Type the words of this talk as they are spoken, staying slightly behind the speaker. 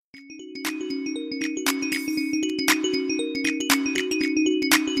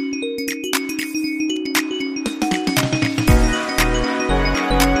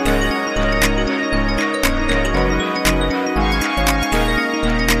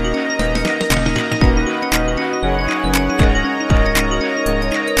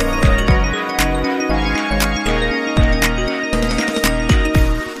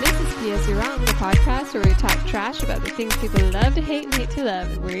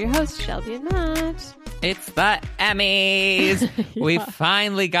Love, and we're your hosts, Shelby and Matt. It's the Emmys. Yeah. We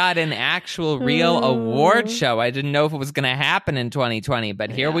finally got an actual real award show. I didn't know if it was going to happen in 2020, but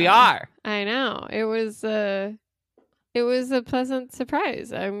here we are. I know. It was a pleasant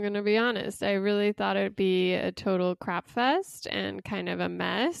surprise. I'm going to be honest. I really thought it'd be a total crap fest and kind of a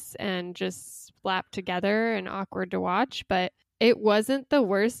mess and just slapped together and awkward to watch, but it wasn't the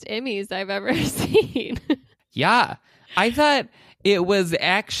worst Emmys I've ever seen. Yeah. I thought it was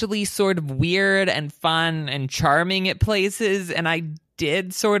actually sort of weird and fun and charming at places, and I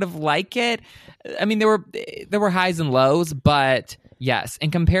did sort of like it. I mean, there were highs and lows, but yes,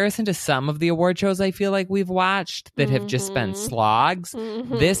 in comparison to some of the award shows I feel like we've watched that have just been slogs,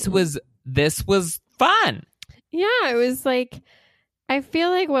 this was fun. Yeah, it was like, I feel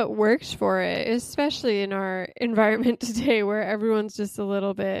like what works for it, especially in our environment today where everyone's just a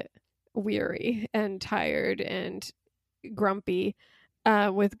little bit weary and tired and grumpy,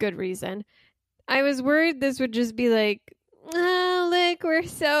 with good reason. I was worried this would just be like, oh, look, we're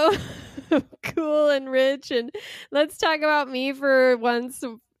so cool and rich, and let's talk about me for once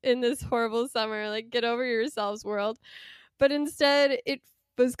in this horrible summer, like get over yourselves world. But instead, it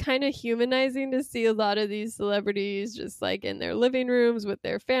was kind of humanizing to see a lot of these celebrities just like in their living rooms with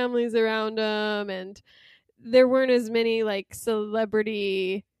their families around them, and there weren't as many like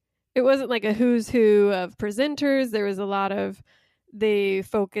celebrity, it wasn't like a who's who of presenters. There was a lot of, they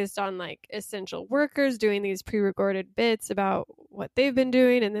focused on like essential workers doing these pre-recorded bits about what they've been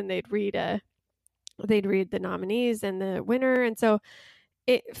doing, and then they'd read the nominees and the winner, and so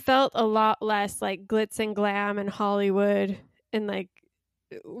it felt a lot less like glitz and glam and Hollywood and like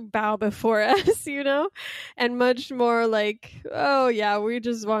bow before us, you know, and much more like, oh yeah, we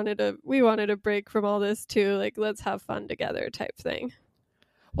wanted a break from all this too, like let's have fun together type thing.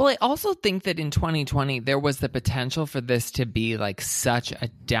 Well, I also think that in 2020, there was the potential for this to be like such a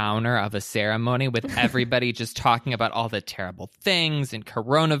downer of a ceremony with everybody just talking about all the terrible things and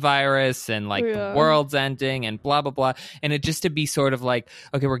coronavirus and like the world's ending and blah, blah, blah. And it just to be sort of like,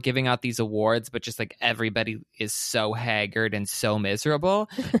 okay, we're giving out these awards, but just like everybody is so haggard and so miserable.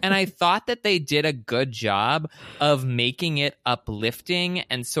 And I thought that they did a good job of making it uplifting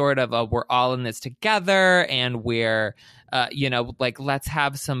and sort of we're all in this together and we're, like, let's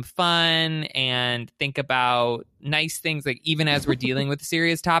have some fun and think about nice things. Like, even as we're dealing with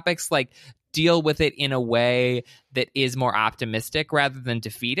serious topics, like, deal with it in a way that is more optimistic rather than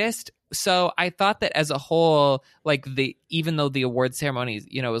defeatist. So I thought that as a whole, like, even though the award ceremony,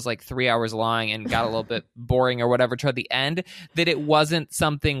 was like 3 hours long and got a little bit boring or whatever toward the end, that it wasn't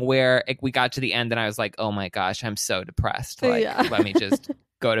something where we got to the end and I was like, oh my gosh, I'm so depressed. Like, let me just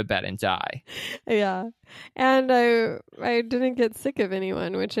go to bed and die. Yeah. And I didn't get sick of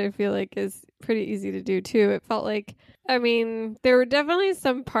anyone, which I feel like is pretty easy to do too. It felt like, I mean, there were definitely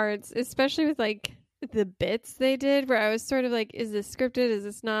some parts, especially with like the bits they did, where I was sort of like, is this scripted? Is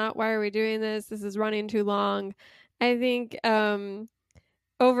this not? Why are we doing this? This is running too long. I think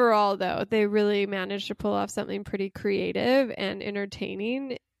overall, though, they really managed to pull off something pretty creative and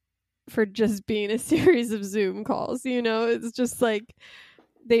entertaining for just being a series of Zoom calls. It's just like,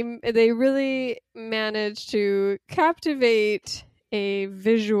 they really managed to captivate a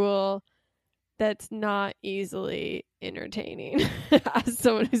visual that's not easily entertaining as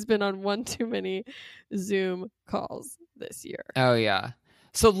someone who's been on one too many Zoom calls this year. Oh, yeah.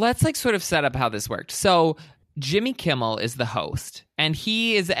 So let's sort of set up how this worked. So Jimmy Kimmel is the host, and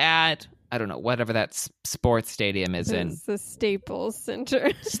he is at, I don't know, whatever that sports stadium is in. It's the Staples Center.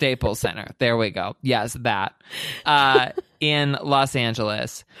 Staples Center. There we go. Yes, that. In Los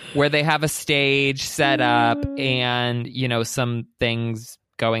Angeles, where they have a stage set up and, some things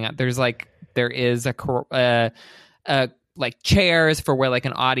going on. There is like chairs for where like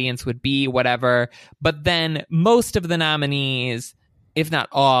an audience would be, whatever. But then most of the nominees, if not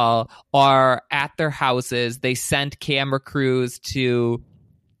all, are at their houses. They sent camera crews to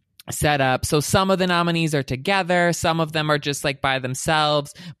set up. So some of the nominees are together. Some of them are just like by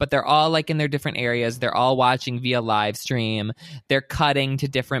themselves, but they're all like in their different areas. They're all watching via live stream. They're cutting to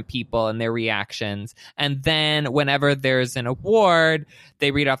different people and their reactions. And then whenever there's an award, they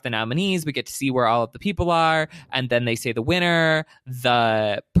read off the nominees. We get to see where all of the people are. And then they say the winner,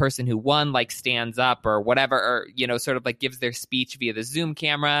 the person who won like stands up or whatever, or, sort of like gives their speech via the Zoom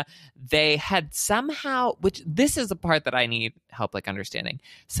camera. They had somehow, which this is the part that I need help like understanding.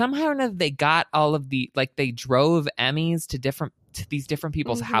 Somehow or another, they got all of the, like they drove Emmys to these different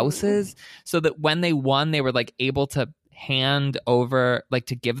people's houses so that when they won, they were like able to hand over, like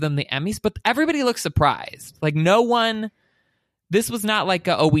to give them the Emmys. But everybody looked surprised. Like no one, this was not like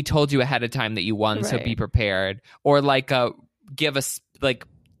we told you ahead of time that you won, so be prepared. Or like give us like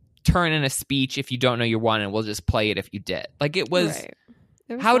turn in a speech if you don't know you won, and we'll just play it if you did. Like it was. Right.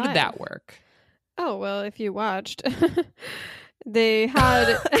 It was How live. did that work? Oh well, if you watched, they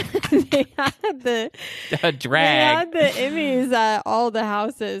had they had the Drag. They had the Emmys at all the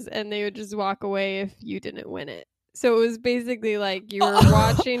houses, and they would just walk away if you didn't win it. So it was basically like you were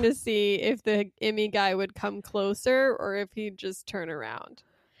watching to see if the Emmy guy would come closer or if he'd just turn around.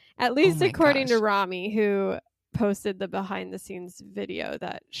 At least according to Rami, who posted the behind the scenes video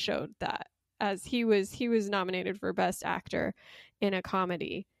that showed that, as he was nominated for Best Actor in a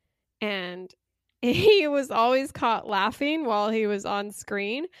comedy, and he was always caught laughing while he was on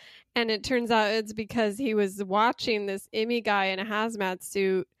screen. And it turns out it's because he was watching this Emmy guy in a hazmat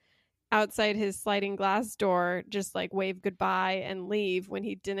suit outside his sliding glass door just like wave goodbye and leave when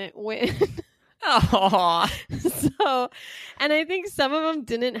he didn't win. Oh. So, and I think some of them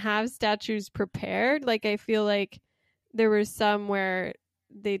didn't have statues prepared. Like I feel like there were some where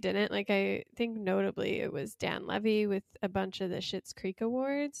they didn't. Like I think notably it was Dan Levy with a bunch of the Schitt's Creek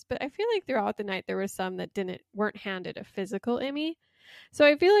awards. But I feel like throughout the night there were some that weren't handed a physical Emmy. So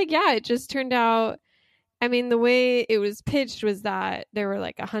I feel like, yeah, it just turned out, I mean, the way it was pitched was that there were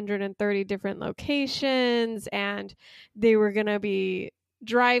like 130 different locations and they were going to be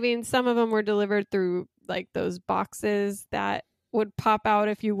driving. Some of them were delivered through like those boxes that would pop out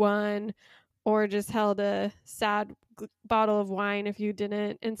if you won, or just held a sad bottle of wine if you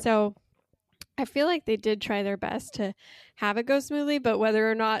didn't. And so I feel like they did try their best to have it go smoothly, but whether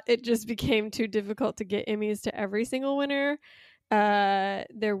or not it just became too difficult to get Emmys to every single winner,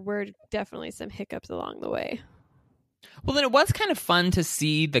 there were definitely some hiccups along the way. Well, then it was kind of fun to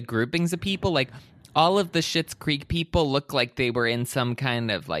see the groupings of people. Like all of the Schitt's Creek people looked like they were in some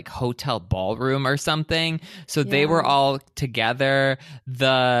kind of like hotel ballroom or something. So they were all together.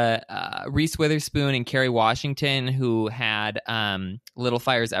 The Reese Witherspoon and Kerry Washington, who had Little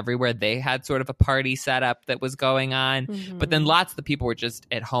Fires Everywhere, they had sort of a party setup that was going on. Mm-hmm. But then lots of the people were just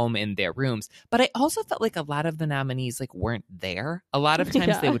at home in their rooms. But I also felt like a lot of the nominees like weren't there. A lot of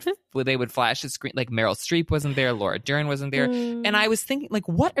times they would flash the screen. Like Meryl Streep wasn't there, Laura Dern wasn't there, and I was thinking like,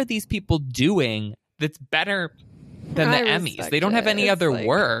 what are these people doing that's better than the Emmys? They don't have any other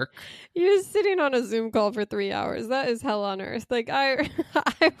work. You're just sitting on a Zoom call for 3 hours. That is hell on earth. Like I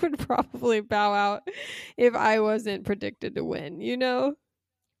would probably bow out if I wasn't predicted to win, you know?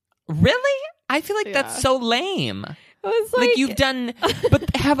 Really? I feel like that's so lame. It's like you've done,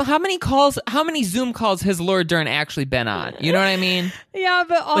 but how many Zoom calls has Laura Dern actually been on? You know what I mean? Yeah,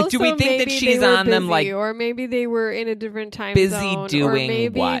 but also like, do we think that she's on busy, them like, or maybe they were in a different time busy zone, doing or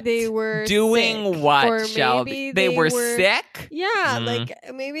maybe what? They were doing sick, what? or Shelby, they were sick. Yeah, like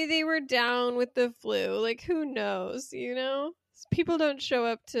maybe they were down with the flu. Like who knows? You know, people don't show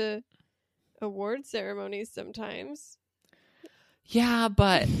up to award ceremonies sometimes. Yeah,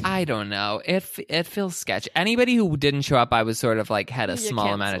 but I don't know. It feels sketchy. Anybody who didn't show up, I was sort of like had a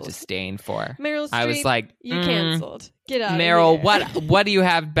small amount of disdain for. Meryl Streep, I was like, you canceled. Get out Meryl, of here. what do you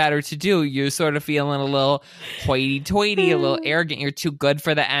have better to do? You're sort of feeling a little hoity-toity, a little arrogant. You're too good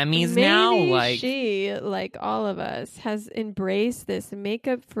for the Emmys now. Like she, like all of us, has embraced this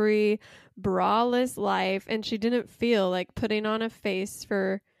makeup-free, braless life, and she didn't feel like putting on a face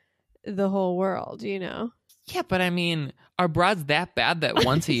for the whole world, you know? Yeah, but I mean, are broads that bad that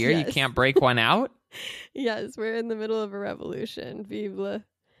once a year you can't break one out? Yes, we're in the middle of a revolution. Vive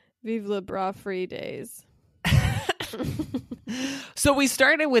la bra-free days. So we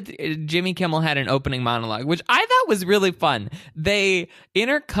started with Jimmy Kimmel had an opening monologue, which I thought was really fun. They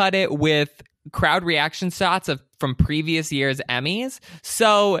intercut it with crowd reaction shots from previous year's Emmys.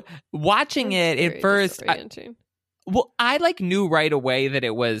 So watching it at first, I like knew right away that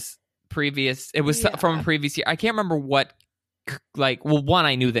it was previous. It was from a previous year. I can't remember what. Like, well, one,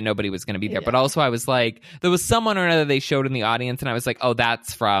 I knew that nobody was going to be there, but also I was like, there was someone or another they showed in the audience, and I was like, oh,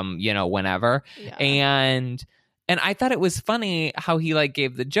 that's from, you know, whenever. Yeah. And I thought it was funny how he like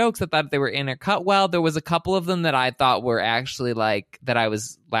gave the jokes. I thought they were intercut well. There was a couple of them that I thought were actually like that I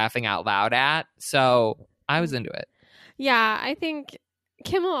was laughing out loud at. So I was into it. Yeah, I think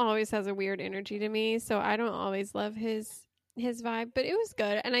Kimmel always has a weird energy to me, so I don't always love his vibe, but it was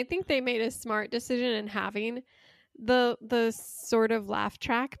good. And I think they made a smart decision in having the sort of laugh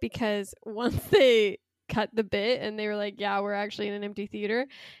track, because once they cut the bit and they were like, yeah, we're actually in an empty theater,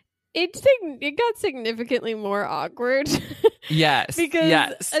 it got significantly more awkward. Yes.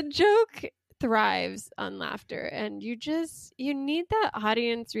 Because a joke thrives on laughter, and you need that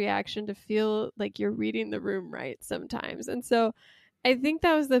audience reaction to feel like you're reading the room right sometimes. And so I think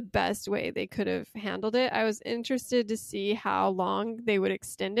that was the best way they could have handled it. I was interested to see how long they would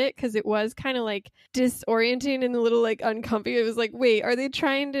extend it because it was kind of like disorienting and a little like uncomfy. It was like, wait, are they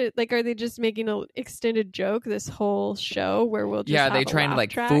trying to like, are they just making an extended joke this whole show where we'll just are they trying to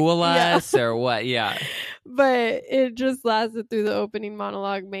like track? fool us or what? Yeah. But it just lasted through the opening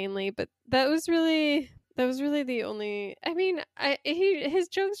monologue mainly. But that was really the only. I mean, his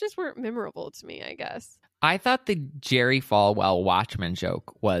jokes just weren't memorable to me, I guess. I thought the Jerry Falwell Watchmen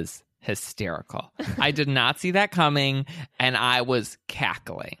joke was hysterical. I did not see that coming, and I was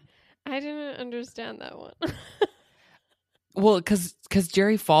cackling. I didn't understand that one. Well, because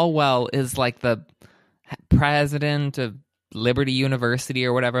Jerry Falwell is like the president of Liberty University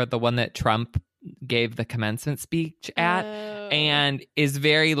or whatever, the one that Trump gave the commencement speech at, and is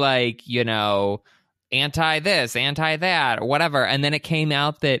very like, you know, anti this, anti that, or whatever. And then it came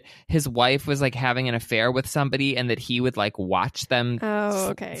out that his wife was like having an affair with somebody and that he would like watch them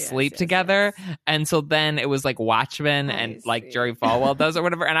sleep together. Yes. And so then it was like Watchmen and like Jerry Falwell does or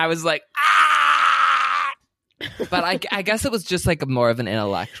whatever. And I was like, ah! But I guess it was just like more of an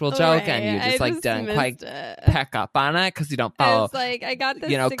intellectual joke, and you just didn't quite pick up on it because you don't follow. It's like I got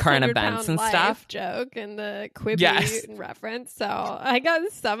this, current events and stuff joke and the Quibi reference, so I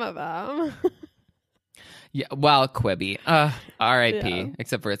got some of them. Yeah, well, Quibi, R.I.P.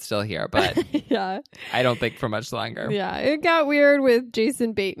 Except for it's still here, but I don't think for much longer. Yeah, it got weird with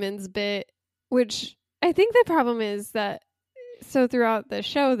Jason Bateman's bit, which I think the problem is that so throughout the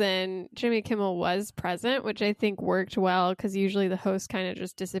show, then Jimmy Kimmel was present, which I think worked well because usually the host kind of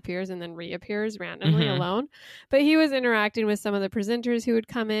just disappears and then reappears randomly alone. But he was interacting with some of the presenters who would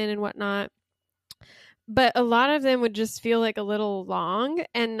come in and whatnot. But a lot of them would just feel like a little long.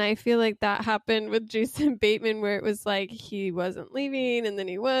 And I feel like that happened with Jason Bateman, where it was like he wasn't leaving and then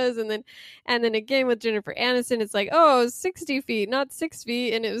he was. And then again with Jennifer Aniston, it's like, 60 feet, not 6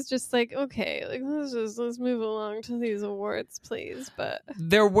 feet. And it was just like, okay, like let's move along to these awards, please. But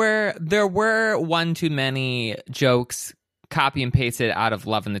there were one too many jokes copy and pasted out of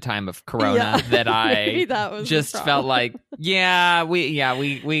Love in the Time of Corona that I just felt like, we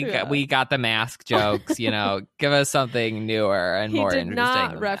got the mask jokes, give us something newer and more interesting. He did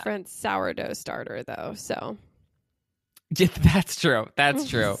not reference sourdough starter though, so. Yeah, that's true. So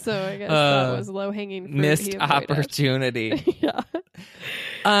I guess that was low-hanging fruit. Missed opportunity. Yeah.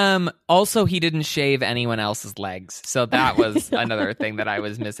 Also, he didn't shave anyone else's legs. So that was another thing that I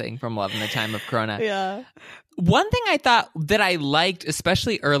was missing from Love in the Time of Corona. Yeah. One thing I thought that I liked,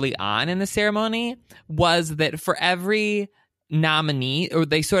 especially early on in the ceremony, was that for every nominee, or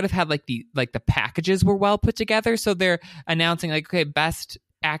they sort of had like the packages were well put together. So they're announcing like, okay, best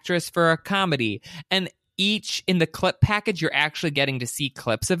actress for a comedy, and each in the clip package, you're actually getting to see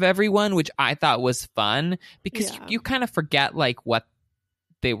clips of everyone, which I thought was fun because you kind of forget like what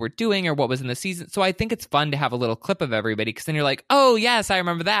they were doing or what was in the season. So I think it's fun to have a little clip of everybody because then you're like, oh, yes, I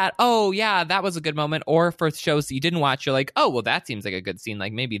remember that. Oh, yeah, that was a good moment. Or for shows that you didn't watch, you're like, oh, well, that seems like a good scene.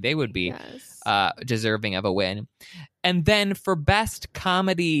 Like maybe they would be deserving of a win. And then for best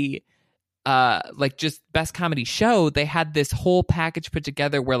comedy, just best comedy show, they had this whole package put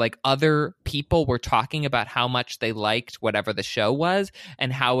together where like other people were talking about how much they liked whatever the show was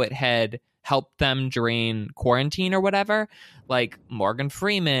and how it had helped them during quarantine or whatever, like Morgan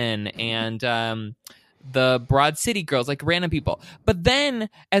Freeman and the Broad City Girls, like random people. But then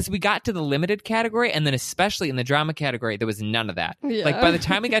as we got to the limited category, and then especially in the drama category, there was none of that. Yeah. Like by the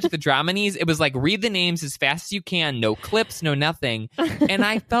time we got to the Dramanies, it was like read the names as fast as you can, no clips, no nothing. And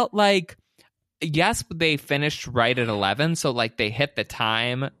I felt like, yes, they finished right at 11, so like they hit the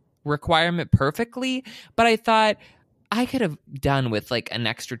time requirement perfectly, but I thought I could have done with like an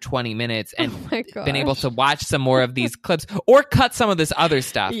extra 20 minutes and been able to watch some more of these clips or cut some of this other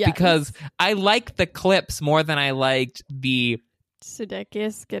stuff because I liked the clips more than I liked the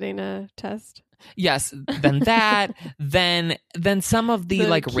Sudeikis getting a test. Yes, then that, then some of the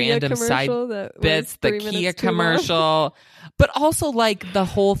like Kia random side bits, the Kia commercial, but also like the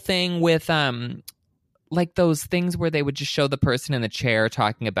whole thing with like those things where they would just show the person in the chair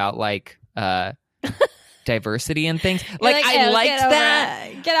talking about like diversity and things. Like I liked that,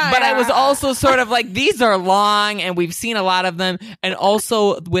 but I was also sort of like, these are long and we've seen a lot of them. And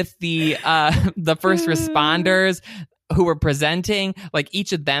also with the first responders who were presenting, like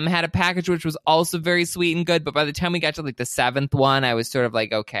each of them had a package which was also very sweet and good. But by the time we got to like the 7th one, I was sort of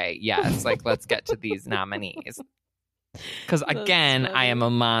like, okay, yes, like let's get to these nominees. Because again, I am a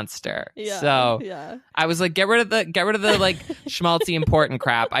monster. So I was like, get rid of the like schmaltzy important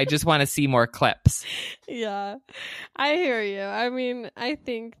crap. I just want to see more clips. Yeah, I hear you. I mean, I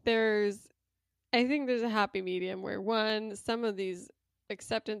think there's I think there's a happy medium where, one, some of these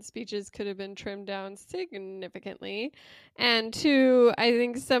acceptance speeches could have been trimmed down significantly, and two, I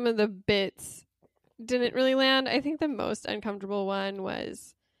think some of the bits didn't really land. I think the most uncomfortable one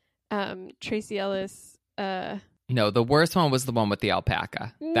was Tracy Ellis. No, the worst one was the one with the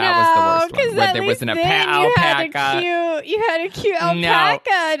alpaca. That was the worst one. Where there was an alpaca. You had a cute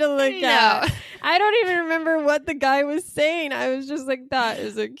alpaca to look at. I don't even remember what the guy was saying. I was just like, that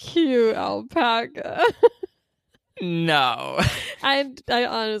is a cute alpaca. No. I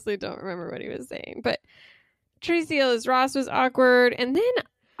honestly don't remember what he was saying. But Tracy Ellis Ross was awkward. And then,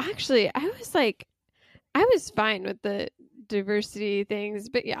 actually, I was fine with the diversity things,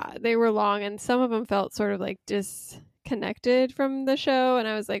 but yeah, they were long and some of them felt sort of like disconnected from the show, and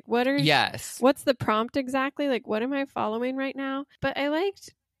I was like, what's the prompt exactly? Like, what am I following right now? But I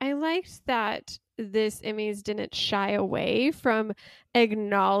liked that this Emmys didn't shy away from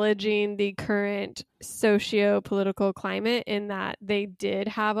acknowledging the current socio-political climate, in that they did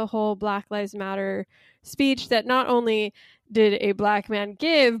have a whole Black Lives Matter speech that not only did a Black man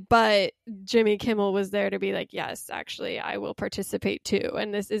give, but Jimmy Kimmel was there to be like, yes, actually, I will participate too.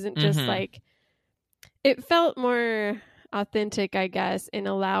 And this isn't just like, it felt more authentic, I guess, in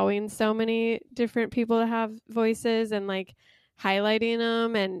allowing so many different people to have voices and like highlighting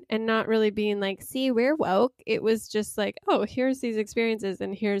them and not really being like, see, we're woke. It was just like, oh, here's these experiences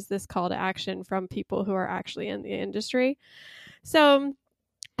and here's this call to action from people who are actually in the industry. So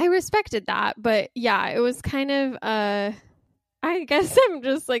I respected that. But yeah, it was kind of, I guess I'm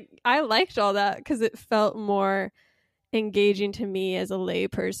just like, I liked all that because it felt more engaging to me as a lay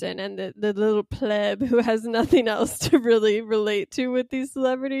person and the little pleb who has nothing else to really relate to with these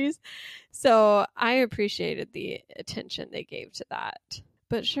celebrities. So I appreciated the attention they gave to that.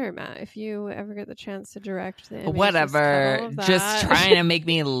 But sure, Matt, if you ever get the chance to direct the Emmys, whatever, just trying to make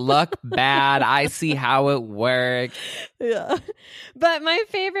me look bad. I see how it works. Yeah. But my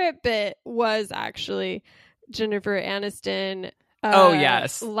favorite bit was actually Jennifer Aniston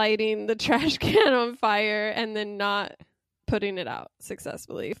lighting the trash can on fire and then not putting it out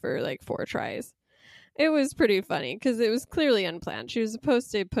successfully for like 4 tries. It was pretty funny because it was clearly unplanned. She was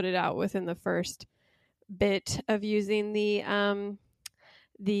supposed to put it out within the first bit of using the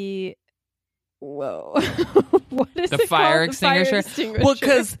what is the it fire called? extinguisher? The fire extinguisher. Well,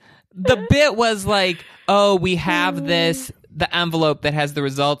 because the bit was like, oh, we have the envelope that has the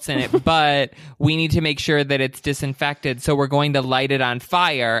results in it, but we need to make sure that it's disinfected, so we're going to light it on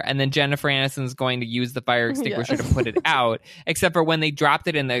fire, and then Jennifer Aniston's going to use the fire extinguisher to put it out. Except for when they dropped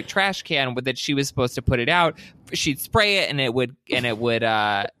it in the trash can that she was supposed to put it out, she'd spray it and it would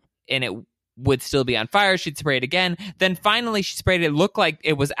still be on fire. She'd spray it again. Then finally she sprayed it. It looked like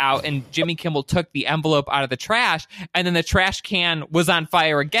it was out, and Jimmy Kimmel took the envelope out of the trash, and then the trash can was on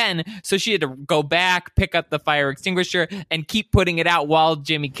fire again. So she had to go back, pick up the fire extinguisher, and keep putting it out while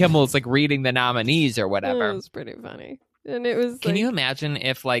Jimmy Kimmel's like reading the nominees or whatever. It was pretty funny. And it was Can you imagine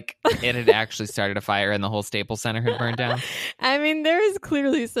if like it had actually started a fire and the whole Staples Center had burned down? I mean, there is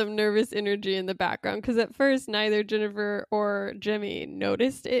clearly some nervous energy in the background because at first neither Jennifer or Jimmy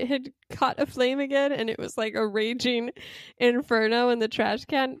noticed it had caught a flame again, and it was like a raging inferno in the trash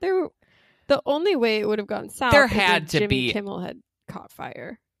can. The only way it would have gone south there is had if to Jimmy be Kimmel had caught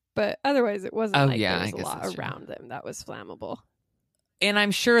fire. But otherwise it wasn't there was a lot around them that was flammable. And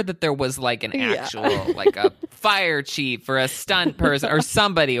I'm sure that there was like an actual, like a fire chief or a stunt person or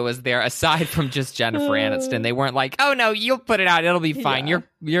somebody was there aside from just Jennifer Aniston. They weren't like, oh no, you'll put it out. It'll be fine. Yeah.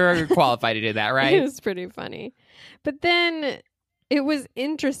 You're qualified to do that, right? It was pretty funny. But then it was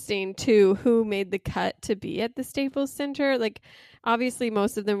interesting too who made the cut to be at the Staples Center. Like obviously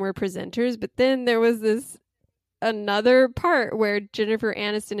most of them were presenters, but then there was another part where Jennifer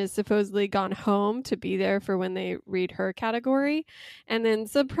Aniston is supposedly gone home to be there for when they read her category, and then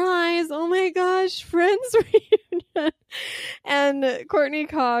surprise, oh my gosh, Friends reunion, and Courtney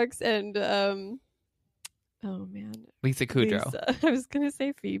Cox and Lisa Kudrow. I was gonna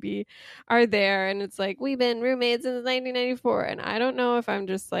say Phoebe are there, and it's like we've been roommates since 1994, and I don't know if I'm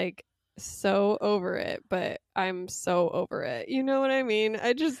just like so over it, but I'm so over it. You know what I mean?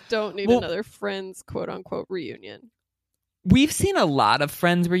 I just don't need another Friends quote unquote reunion. We've seen a lot of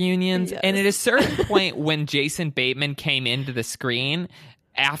Friends reunions, yes. And at a certain point when Jason Bateman came into the screen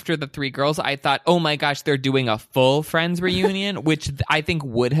after the 3 girls, I thought, oh my gosh, they're doing a full Friends reunion, which I think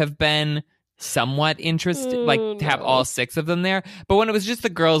would have been somewhat interested, like to have no. all 6 of them there. But when it was just the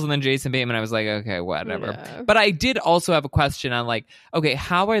girls and then Jason Bateman, I was like, okay, whatever. Yeah. But I did also have a question on like, okay,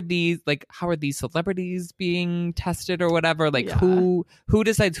 how are these celebrities being tested or whatever? Like Yeah. who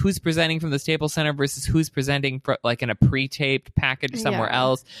decides who's presenting from the Staples Center versus who's presenting for, like in a pre-taped package somewhere Yeah.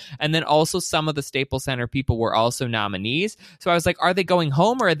 else? And then also some of the Staples Center people were also nominees. So I was like, are they going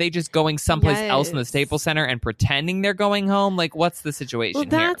home or are they just going someplace else in the Yes. Staples Center and pretending they're going home? Like, what's the situation Well,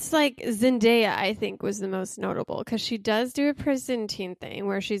 here? that's like Zendaya, I think, was the most notable because she does do a Presenting thing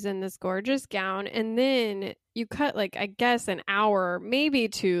where she's in this gorgeous gown, and then you cut like I guess an hour, maybe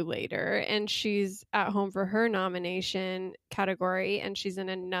 2 later, and she's at home for her nomination category, and she's in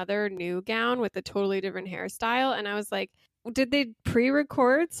another new gown with a totally different hairstyle, and I was like, did they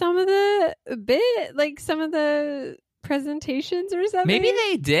pre-record some of the some of the presentations or something? Maybe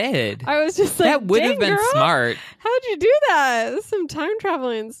they did. I was just like, That would have "Dang, been girl, smart. How'd you do that? Some time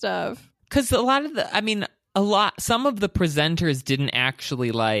traveling stuff. Because some of the presenters didn't actually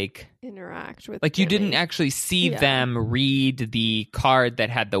Interact with you didn't Jimmy. actually see Yeah. them read the card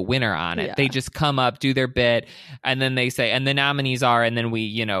that had the winner on it. Yeah. They just come up, do their bit, and then they say, and the nominees are, and then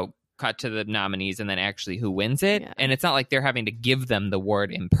we, cut to the nominees and then actually who wins it. Yeah. And it's not like they're having to give them the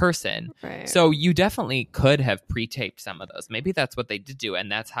award in person. Right. So you definitely could have pre-taped some of those. Maybe that's what they did do,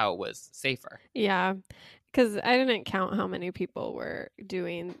 and that's how it was safer. Yeah, because I didn't count how many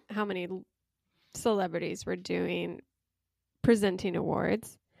celebrities were doing presenting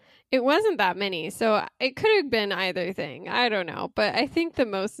awards. It wasn't that many, so it could have been either thing. I don't know. But I think the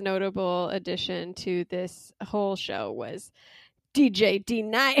most notable addition to this whole show was DJ D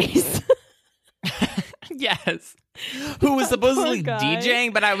Nice. Yes. Who was supposedly Poor guy.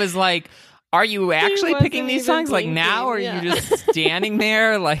 DJing, but I was like, are you actually picking wasn't these even songs like now, or blinking, are yeah. you just standing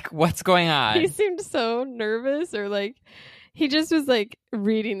there? Like, what's going on? He seemed so nervous, or like he just was like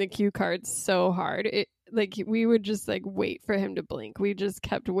reading the cue cards so hard. We would just like wait for him to blink. We just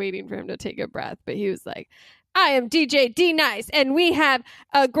kept waiting for him to take a breath, but he was like, I am DJ D Nice, and we have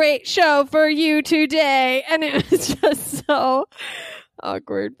a great show for you today. And it was just so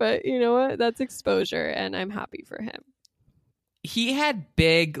awkward, but you know what? That's exposure, and I'm happy for him. He had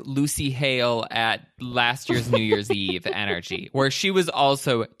big Lucy Hale at last year's New Year's Eve energy, where she was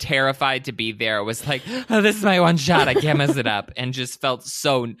also terrified to be there. It was like, oh, this is my one shot. I can't mess it up. And just felt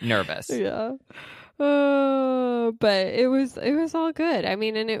so nervous. Yeah. But it was all good. I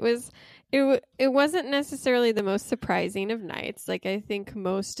mean, and it wasn't necessarily the most surprising of nights. Like, I think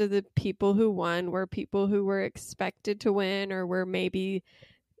most of the people who won were people who were expected to win or were maybe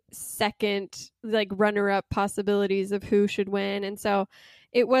second, like runner-up possibilities of who should win. And so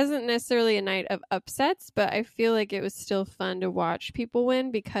it wasn't necessarily a night of upsets, but I feel like it was still fun to watch people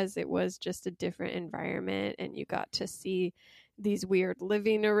win because it was just a different environment and you got to see these weird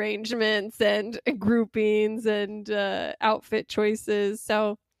living arrangements and groupings and outfit choices.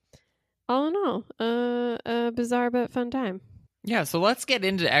 So all in all, a bizarre but fun time. Yeah, so let's get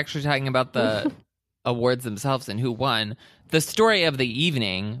into actually talking about the awards themselves and who won. The story of the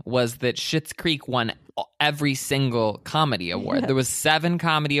evening was that Schitt's Creek won every single comedy award. Yes. There was 7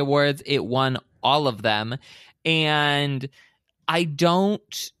 comedy awards. It won all of them. And I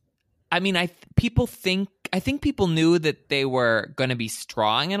think people knew that they were going to be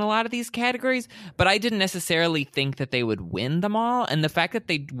strong in a lot of these categories, but I didn't necessarily think that they would win them all. And the fact that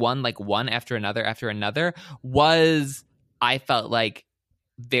they won like one after another was, I felt like,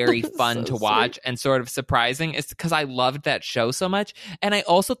 very fun So to watch and sort of surprising. It's because I loved that show so much. And I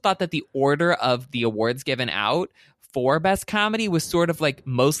also thought that the order of the awards given out for Best Comedy was sort of like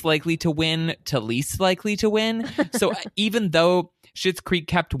most likely to win to least likely to win. So even though Schitt's Creek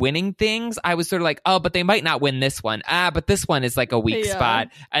kept winning things, I was sort of like, oh, but they might not win this one. But this one is like a weak Yeah. spot.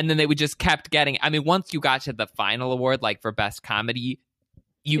 And then they would just kept getting, I mean, once you got to the final award, like for Best Comedy,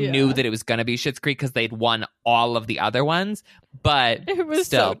 you knew that it was going to be Schitt's Creek because they'd won all of the other ones. But It was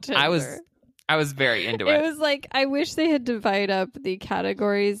still, so I was tender. very into It it. was like, I wish they had divided up the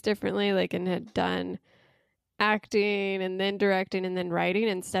categories differently, like, and had done acting and then directing and then writing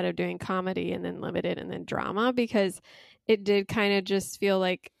instead of doing comedy and then limited and then drama, because it did kind of just feel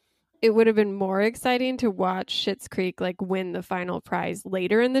like it would have been more exciting to watch Schitt's Creek like win the final prize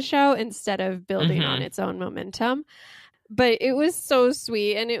later in the show instead of building on its own momentum. But it was so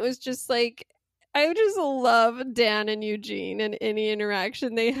sweet, and it was just like, I just love Dan and Eugene and any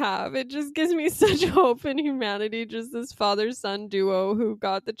interaction they have. It just gives me such hope in humanity, just this father-son duo who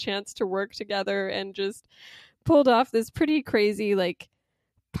got the chance to work together and just pulled off this pretty crazy like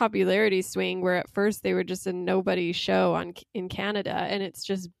popularity swing where at first they were just a nobody show in Canada, and it's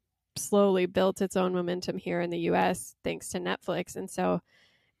just slowly built its own momentum here in the US thanks to Netflix. And so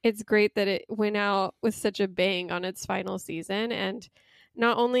it's great that it went out with such a bang on its final season. And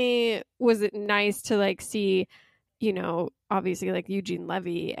not only was it nice to like see, you know, obviously like Eugene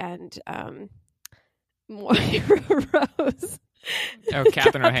Levy and Moira Rose. Oh,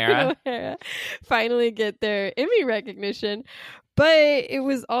 Catherine O'Hara finally get their Emmy recognition. But it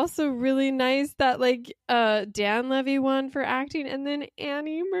was also really nice that like Dan Levy won for acting, and then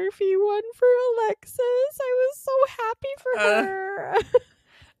Annie Murphy won for Alexis. I was so happy for her.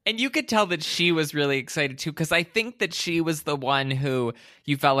 And you could tell that she was really excited too, because I think that she was the one who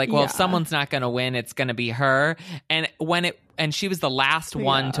you felt like, well, if someone's not going to win, it's going to be her. And and she was the last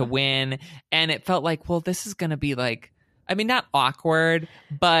one to win, and it felt like, well, this is going to be like, I mean, not awkward,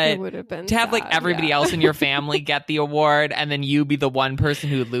 but to have like everybody else in your family get the award and then you be the one person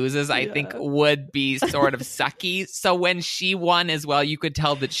who loses, I think would be sort of sucky. So when she won as well, you could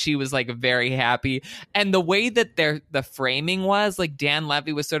tell that she was like very happy. And the way that the framing was, like Dan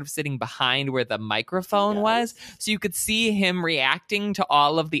Levy was sort of sitting behind where the microphone was. So you could see him reacting to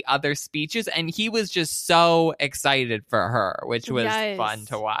all of the other speeches. And he was just so excited for her, which was fun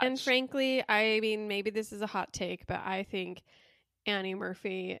to watch. And frankly, I mean, maybe this is a hot take, but I think Annie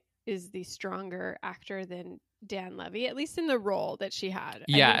Murphy is the stronger actor than Dan Levy, at least in the role that she had.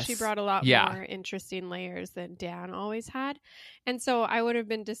 Yes. I think she brought a lot more interesting layers than Dan always had. And so I would have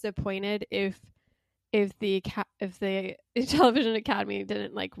been disappointed if the Television Academy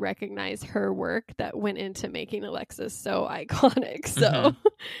didn't like recognize her work that went into making Alexis so iconic. So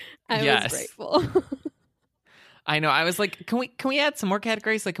I was grateful. I know. I was like, can we add some more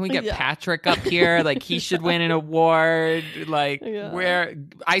categories? Like, can we get Patrick up here? Like, he should win an award. Like, where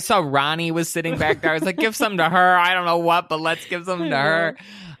I saw Ronnie was sitting back there. I was like, give some to her. I don't know what, but let's give some to her.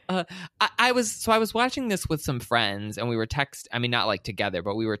 I was watching this with some friends, and we were not like together,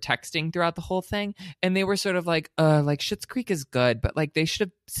 but we were texting throughout the whole thing, and they were sort of like Schitt's Creek is good, but like they should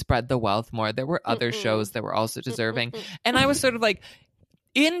have spread the wealth more. There were other shows that were also deserving, and I was sort of like,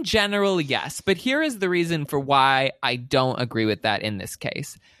 in general, yes, but here is the reason for why I don't agree with that in this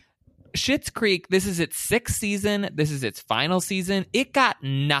case. Schitt's Creek, this is its 6th season. This is its final season. It got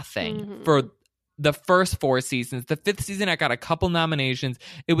nothing for the first 4 seasons. The 5th season, I got a couple nominations.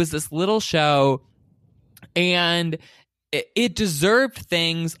 It was this little show, and it deserved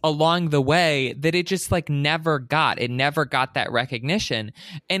things along the way that it just like never got. It never got that recognition.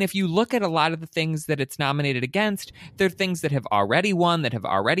 And if you look at a lot of the things that it's nominated against, they're things that have already won, that have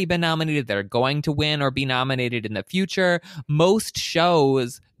already been nominated, that are going to win or be nominated in the future. Most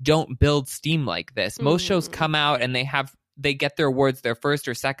shows don't build steam like this. Most shows come out and they get their awards their first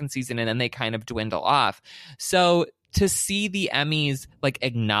or second season, and then they kind of dwindle off. So to see the Emmys like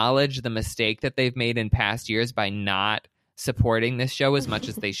acknowledge the mistake that they've made in past years by not supporting this show as much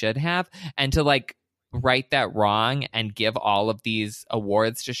as they should have, and to like right that wrong and give all of these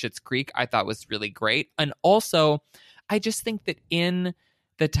awards to Schitt's Creek, I thought was really great. And also, I just think that in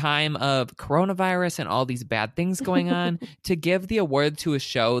the time of coronavirus and all these bad things going on, to give the award to a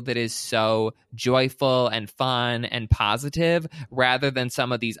show that is so joyful and fun and positive, rather than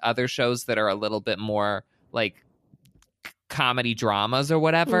some of these other shows that are a little bit more like comedy dramas or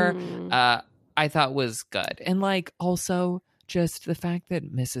whatever, I thought was good. And like also just the fact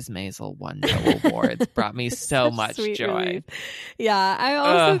that Mrs. Maisel won no awards brought me so much joy. Relief. Yeah, I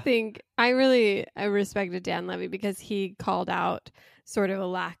also think I respected Dan Levy because he called out sort of a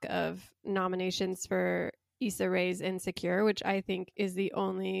lack of nominations for Issa Rae's Insecure, which I think is the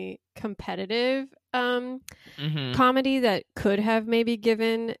only competitive comedy that could have maybe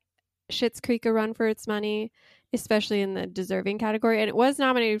given Schitt's Creek a run for its money, especially in the deserving category. And it was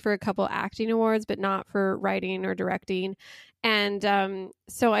nominated for a couple acting awards, but not for writing or directing. And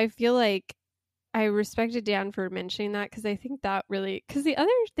so I feel like I respected Dan for mentioning that, because I think that really, because the other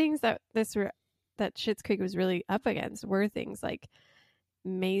things that Schitt's Creek was really up against were things like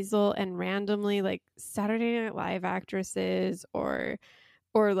Maisel and randomly like Saturday Night Live actresses, or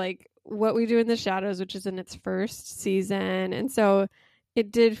like What We Do in the Shadows, which is in its first season. And so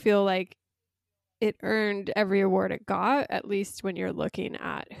it did feel like it earned every award it got, at least when you're looking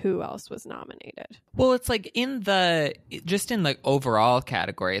at who else was nominated. Well, it's like in the overall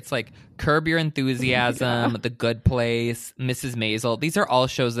category, it's like Curb Your Enthusiasm, The Good Place, Mrs. Maisel. These are all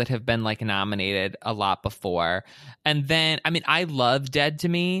shows that have been like nominated a lot before. And then, I mean, I love Dead to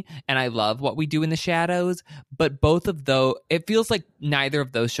Me and I love What We Do in the Shadows, but both of those, it feels like neither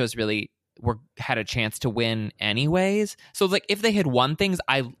of those shows really had a chance to win anyways. So like if they had won things,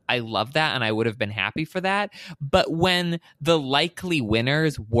 I love that and I would have been happy for that. But when the likely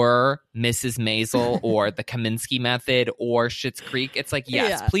winners were Mrs. Maisel or The Kaminsky Method or Schitt's Creek, it's like,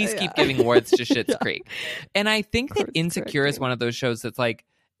 yes, please keep giving awards to Schitt's Creek. And I think that Insecure is one of those shows that's like,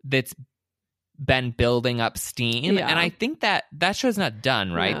 that's been building up steam. Yeah. And I think that show's not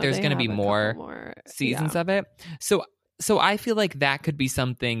done, right? No, There's they going to be have a more couple more seasons of it. So I feel like that could be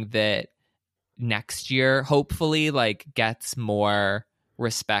something that next year hopefully like gets more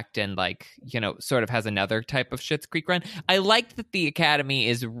respect and like, you know, sort of has another type of Schitt's Creek run. I like that the Academy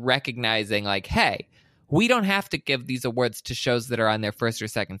is recognizing like, hey, we don't have to give these awards to shows that are on their first or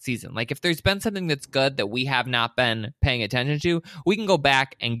second season. Like if there's been something that's good that we have not been paying attention to, we can go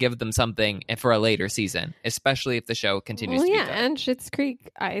back and give them something for a later season, especially if the show continues to be good. And Schitt's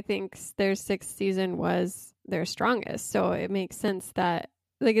Creek, I think their 6th season was their strongest. So it makes sense that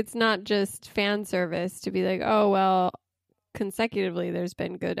like it's not just fan service to be like, oh, well, consecutively there's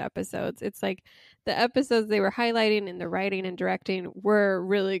been good episodes. It's like the episodes they were highlighting in the writing and directing were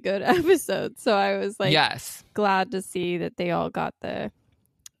really good episodes. So I was like glad to see that they all got the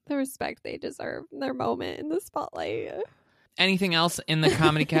respect they deserve in their moment in the spotlight. Anything else in the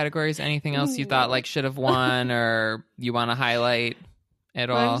comedy categories? Anything else you thought like should have won or you want to highlight at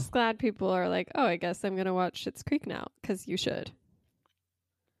all? I'm just glad people are like, oh, I guess I'm gonna watch Schitt's Creek now because you should.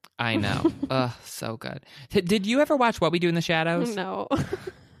 I know. Ugh, so good. Did you ever watch What We Do in the Shadows? No.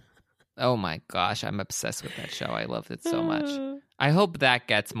 Oh my gosh, I'm obsessed with that show. I love it so much. I hope that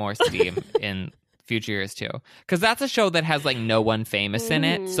gets more steam in future years too. Because that's a show that has like no one famous in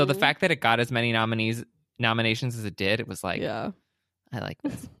it. So the fact that it got as many nominations as it did, it was like, yeah, I like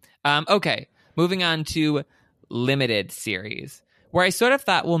this. Okay, moving on to limited series. Where I sort of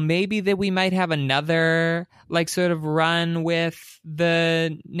thought, well, maybe that we might have another like sort of run with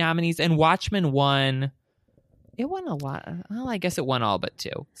the nominees. And Watchmen won. It won a lot. Well, I guess it won all but 2.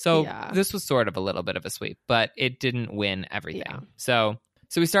 So this was sort of a little bit of a sweep, but it didn't win everything. Yeah. So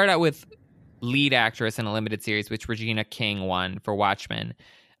we start out with lead actress in a limited series, which Regina King won for Watchmen.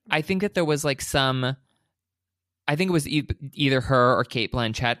 I think that there was like I think it was either her or Cate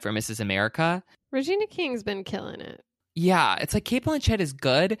Blanchett for Mrs. America. Regina King's been killing it. Yeah, it's like Cate Blanchett is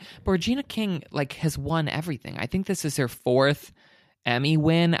good, but Regina King like has won everything. I think this is her 4th Emmy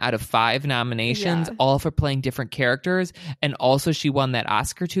win out of 5 nominations, all for playing different characters. And also she won that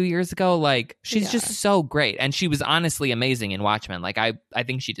Oscar 2 years ago. Like she's just so great. And she was honestly amazing in Watchmen. Like I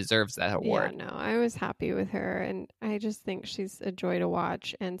think she deserves that award. Yeah, no, I was happy with her. And I just think she's a joy to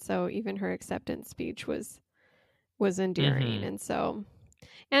watch. And so even her acceptance speech was endearing. Mm-hmm.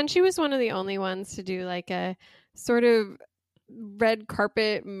 And she was one of the only ones to do like a sort of red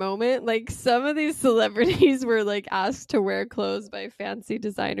carpet moment. Like some of these celebrities were like asked to wear clothes by fancy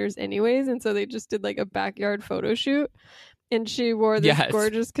designers anyways, and so they just did like a backyard photo shoot, and she wore this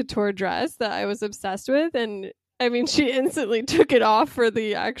gorgeous couture dress that I was obsessed with, and I mean she instantly took it off for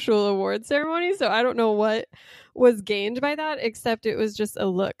the actual award ceremony. So I don't know what was gained by that, except it was just a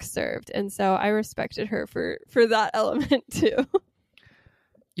look served, and so I respected her for that element too.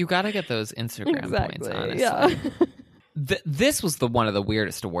 You got to get those Instagram points, honestly. Yeah. This was one of the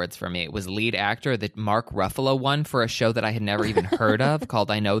weirdest awards for me. It was lead actor that Mark Ruffalo won for a show that I had never even heard of called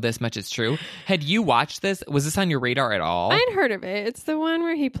I Know This Much Is True. Had you watched this? Was this on your radar at all? I'd heard of it. It's the one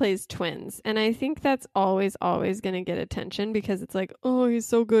where he plays twins. And I think that's always going to get attention because it's like, oh, he's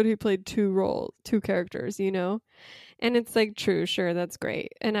so good. He played 2 characters, you know? And it's like, true, sure, that's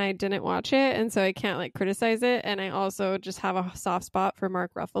great. And I didn't watch it, and so I can't like criticize it. And I also just have a soft spot for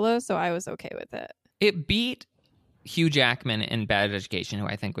Mark Ruffalo, so I was okay with it. It beat Hugh Jackman in Bad Education, who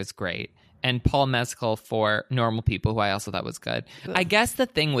I think was great, and Paul Mescal for Normal People, who I also thought was good. Ugh. I guess the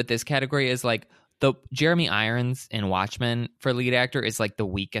thing with this category is like the Jeremy Irons in Watchmen for lead actor is like the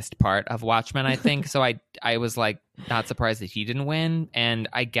weakest part of Watchmen, I think. So I was like not surprised that he didn't win. And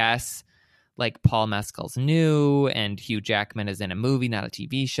I guess like Paul Mescal's new, and Hugh Jackman is in a movie, not a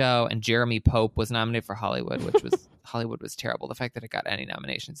TV show, and Jeremy Pope was nominated for Hollywood, which was Hollywood was terrible. The fact that it got any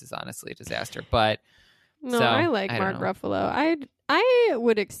nominations is honestly a disaster. But no, so, I like Mark Ruffalo. I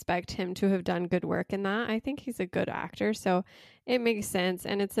would expect him to have done good work in that. I think he's a good actor, so it makes sense.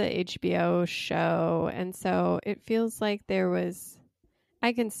 And it's a HBO show, and so it feels like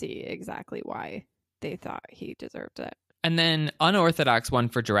I can see exactly why they thought he deserved it. And then Unorthodox won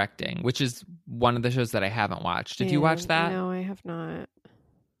for directing, which is one of the shows that I haven't watched. Did you watch that? No, I have not.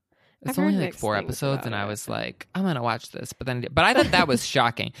 It's only like 4 episodes, and I was like, I'm going to watch this. But I thought that was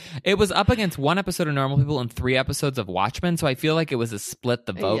shocking. It was up against 1 episode of Normal People and 3 episodes of Watchmen, so I feel like it was a split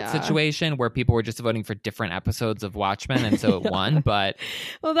the vote situation where people were just voting for different episodes of Watchmen, and so it won. But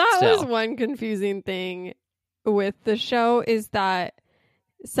well, that was one confusing thing with the show is that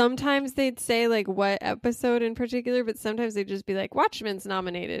sometimes they'd say like what episode in particular, but sometimes they'd just be like Watchmen's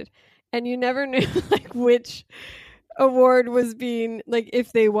nominated, and you never knew like which award was being like,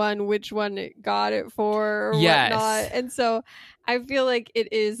 if they won, which one it got it for or Yes. whatnot. And so I feel like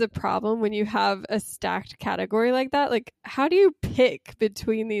it is a problem when you have a stacked category like that. Like, how do you pick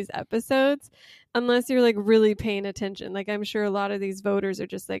between these episodes unless you're like really paying attention? Like, I'm sure a lot of these voters are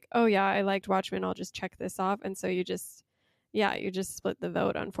just like, oh yeah, I liked Watchmen, I'll just check this off. And so you just split the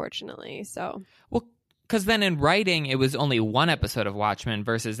vote, unfortunately. So Well, because then in writing, it was only one episode of Watchmen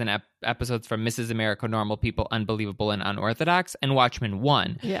versus episodes from Mrs. America, Normal People, Unbelievable, and Unorthodox, and Watchmen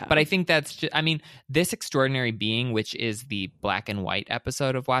won. yeah. But I think that's just, I mean, This Extraordinary Being, which is the black and white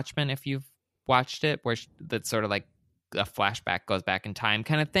episode of Watchmen, if you've watched it, where that's sort of like a flashback goes back in time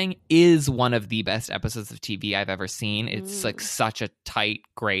kind of thing, is one of the best episodes of TV I've ever seen. It's like such a tight,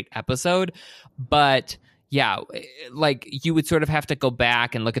 great episode. But yeah, like you would sort of have to go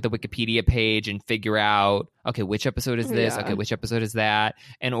back and look at the Wikipedia page and figure out, okay, which episode is this? Yeah. Okay, which episode is that?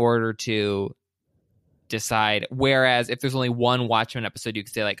 In order to decide. Whereas if there's only one Watchmen episode, you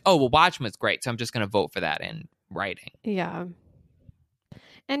could say like, oh, well, Watchmen's great, so I'm just going to vote for that in writing. Yeah.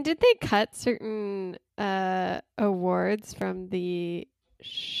 And did they cut certain awards from the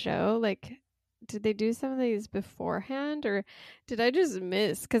show? Like, did they do some of these beforehand, or did I just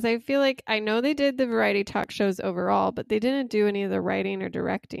miss? Because I feel like I know they did the variety talk shows overall, but they didn't do any of the writing or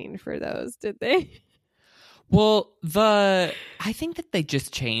directing for those, did they? Well, I think that they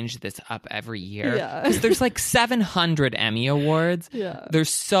just change this up every year. Yeah. Because there's like 700 Emmy Awards. Yeah. There's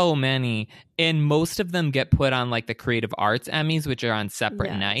so many. And most of them get put on like the Creative Arts Emmys, which are on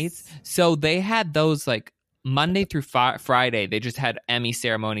separate Yes. nights. So they had those like Monday through Friday. They just had Emmy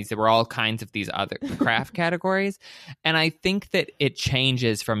ceremonies. There were all kinds of these other craft categories. And I think that it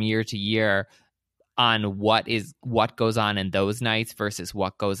changes from year to year on what goes on in those nights versus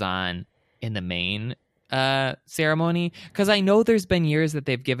what goes on in the main ceremony, because I know there's been years that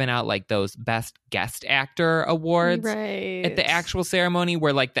they've given out like those best guest actor awards Right. at the actual ceremony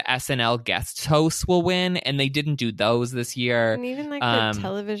where like the SNL guest hosts will win, and they didn't do those this year. And even like the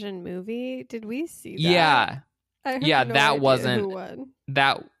television movie, did we see that? Yeah, I have yeah, no that idea wasn't who won.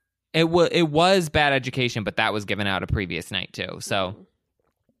 that. It was Bad Education, but that was given out a previous night too. So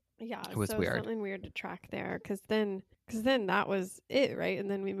yeah, it was so weird. Something weird to track there, because then that was it, right? And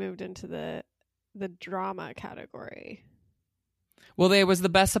then we moved into the drama category. Well, there was the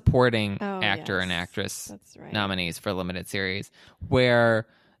best supporting actor yes. and actress That's right. nominees for limited series, where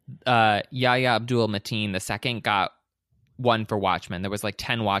Yahya Abdul-Mateen II got one for Watchmen. There was like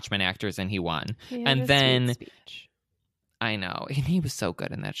 10 Watchmen actors, and he won. He had And a then sweet speech. I know, and he was so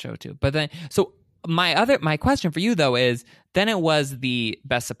good in that show too. But then, so my question for you though is, then it was the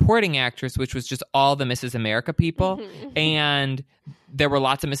best supporting actress, which was just all the Mrs. America people, and there were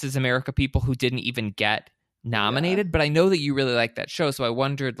lots of Mrs. America people who didn't even get nominated. Yeah. But I know that you really like that show, so I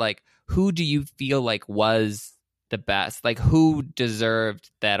wondered, like, who do you feel like was the best? Like, who deserved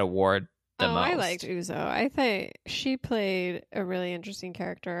that award the most? I liked Uzo. I thought she played a really interesting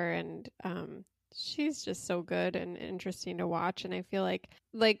character, and she's just so good and interesting to watch. And I feel like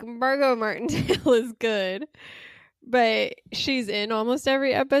Margot Martindale is good, but she's in almost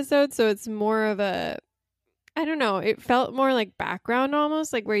every episode, so it's more of a, I don't know, it felt more like background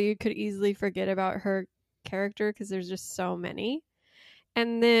almost, like where you could easily forget about her character because there's just so many.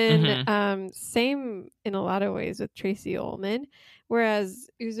 And then same in a lot of ways with Tracy Ullman, whereas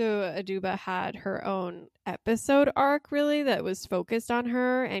Uzo Aduba had her own episode arc really that was focused on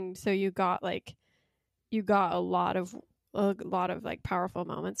her, and so you got a lot of like powerful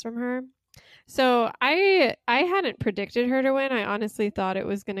moments from her. So I hadn't predicted her to win. I honestly thought it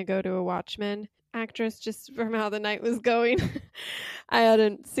was going to go to a Watchmen actress just from how the night was going. I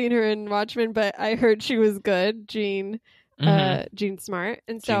hadn't seen her in Watchmen, but I heard she was good, Jean Smart.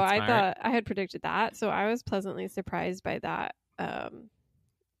 And so I thought I had predicted that. So I was pleasantly surprised by that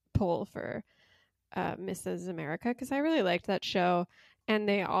poll for Mrs. America, because I really liked that show. And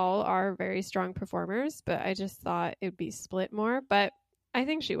they all are very strong performers, but I just thought it'd be split more. But I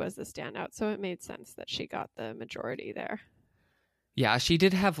think she was the standout, so it made sense that she got the majority there. Yeah, she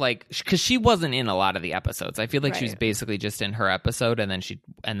did have because she wasn't in a lot of the episodes. I feel like she was Right. basically just in her episode, and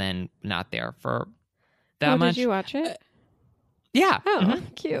then not there for that much. Did you watch it? Yeah. Oh,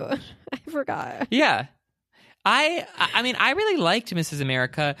 cute. I forgot. Yeah. I mean, I really liked Mrs.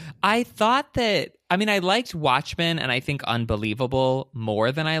 America. I thought that, I mean, I liked Watchmen and I think Unbelievable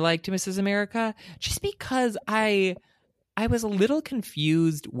more than I liked Mrs. America, just because I was a little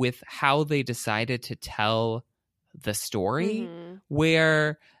confused with how they decided to tell the story,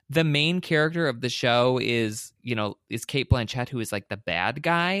 where the main character of the show is Kate Blanchett, who is like the bad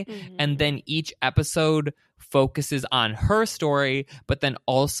guy. And then each episode focuses on her story, but then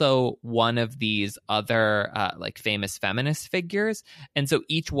also one of these other like famous feminist figures. And so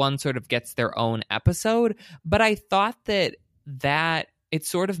each one sort of gets their own episode. But I thought that it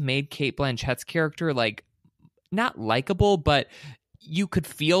sort of made Cate Blanchett's character like not likable, but you could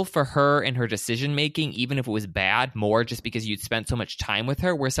feel for her and her decision making, even if it was bad, more just because you'd spent so much time with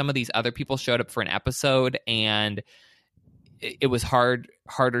her, where some of these other people showed up for an episode and it was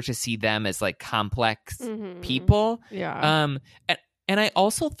harder to see them as like complex people. Yeah. And I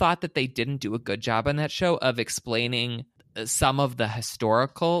also thought that they didn't do a good job on that show of explaining some of the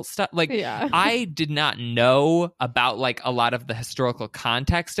historical stuff. Like, I did not know about like a lot of the historical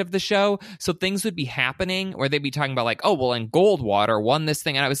context of the show. So things would be happening where they'd be talking about like, oh, well, and Goldwater won this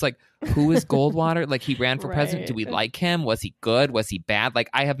thing. And I was like, who is Goldwater? Like, he ran for president. Do we like him? Was he good? Was he bad? Like,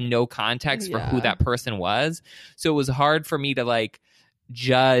 I have no context for who that person was. So it was hard for me to like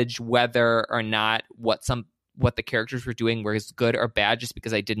judge whether or not what the characters were doing was good or bad just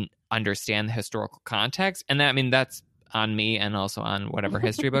because I didn't understand the historical context. And I mean, that's on me and also on whatever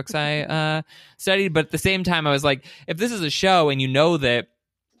history books I studied. But at the same time, I was like, if this is a show and you know that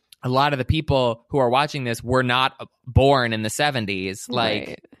a lot of the people who are watching this were not born in the 70s,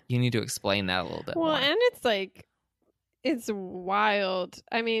 like you need to explain that a little bit more. And it's like, it's wild.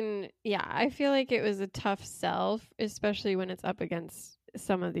 I mean, yeah, I feel like it was a tough sell, especially when it's up against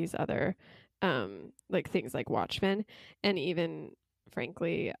some of these other like things like Watchmen, and even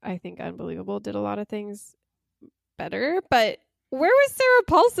frankly, I think Unbelievable did a lot of things better. But where was Sarah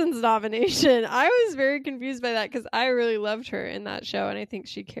Paulson's nomination? I was very confused by that because I really loved her in that show, and I think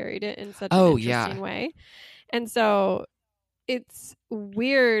she carried it in such an interesting way. And so it's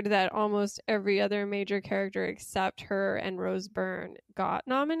weird that almost every other major character except her and Rose Byrne got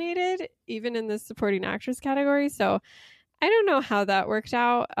nominated, even in the supporting actress category. So I don't know how that worked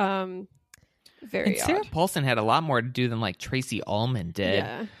out. Very odd. Sarah Paulson had a lot more to do than like Tracy Ullman did.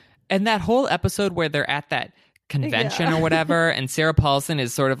 Yeah. And that whole episode where they're at that convention or whatever, and Sarah Paulson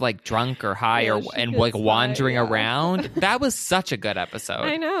is sort of like drunk or high and like wandering around. That was such a good episode.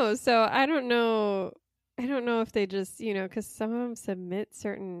 I know. So I don't know if they just, because some of them submit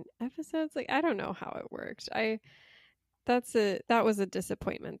certain episodes. Like, I don't know how it worked. That was a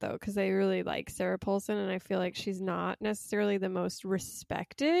disappointment though, because I really like Sarah Paulson, and I feel like she's not necessarily the most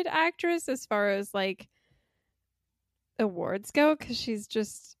respected actress as far as like awards go, because she's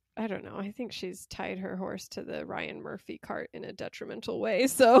just, I don't know. I think she's tied her horse to the Ryan Murphy cart in a detrimental way.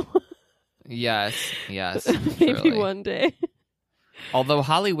 So yes, maybe truly. One day. Although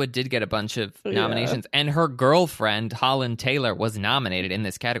Hollywood did get a bunch of nominations, and her girlfriend Holland Taylor was nominated in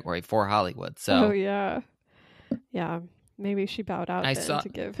this category for Hollywood. So yeah, maybe she bowed out. To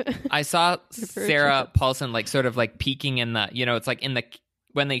give. I saw Sarah Paulson like sort of like peeking in the, it's like in the.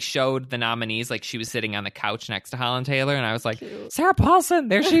 When they showed the nominees, like she was sitting on the couch next to Holland Taylor, and I was like, cute. Sarah Paulson,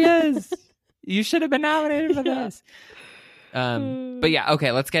 there she is. You should have been nominated for this. But yeah,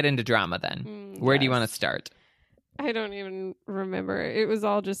 okay, let's get into drama then. Where do you want to start? I don't even remember. It was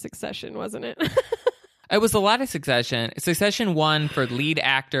all just Succession, wasn't it? It was a lot of Succession. Succession won for lead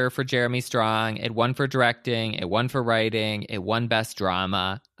actor for Jeremy Strong. It won for directing. It won for writing. It won Best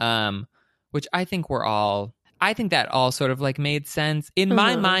Drama, which I think that all sort of like made sense. In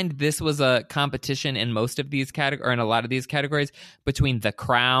my mind, this was a competition in most of these categories, or in a lot of these categories, between The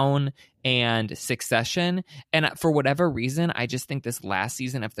Crown and Succession. And for whatever reason, I just think this last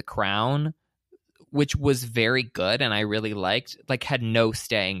season of The Crown, which was very good and I really liked, like had no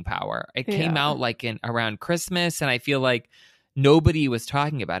staying power. It came out like around Christmas, and I feel like nobody was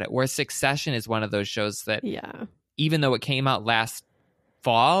talking about it. Whereas Succession is one of those shows that even though it came out last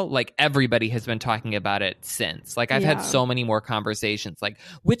fall, like everybody has been talking about it since. Like I've had so many more conversations, like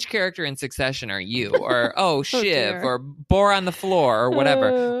which character in Succession are you, or Shiv, or Bore on the Floor, or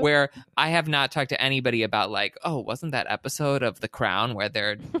whatever, where I have not talked to anybody about like, wasn't that episode of The Crown where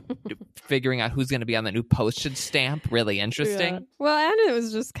they're figuring out who's going to be on the new postage stamp really interesting? Well, and it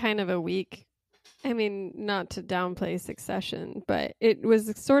was just kind of a week, I mean, not to downplay Succession, but it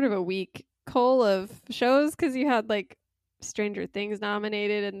was sort of a week cull of shows, because you had like Stranger Things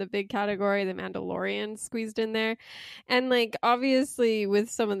nominated in the big category, The Mandalorian squeezed in there, and like obviously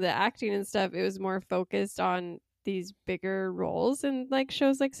with some of the acting and stuff, it was more focused on these bigger roles in like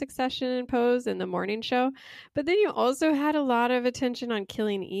shows like Succession and Pose and The Morning Show. But then you also had a lot of attention on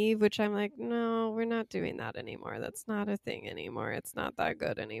Killing Eve, which I'm like, no, we're not doing that anymore. That's not a thing anymore. It's not that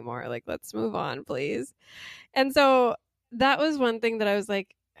good anymore. Like, let's move on, please. And so that was one thing that I was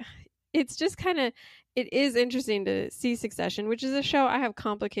like, it's just kind of, it is interesting to see Succession, which is a show I have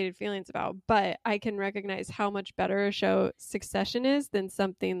complicated feelings about, but I can recognize how much better a show Succession is than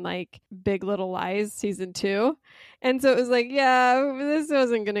something like Big Little Lies season 2. And so it was like, yeah, this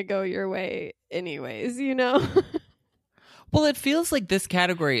wasn't going to go your way anyways, you know? Well, it feels like this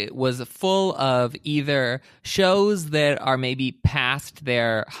category was full of either shows that are maybe past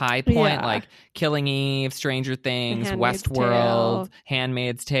their high point, like Killing Eve, Stranger Things, Westworld,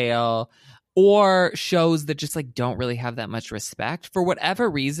 Handmaid's Tale, or shows that just like don't really have that much respect. For whatever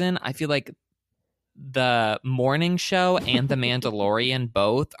reason, I feel like the Morning Show and The Mandalorian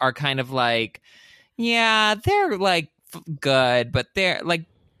both are kind of like, yeah, they're like good, but they're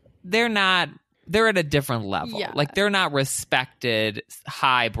not. They're at a different level. Yeah. Like, they're not respected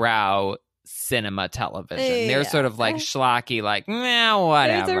highbrow cinema television. They're sort of like schlocky, like, nah,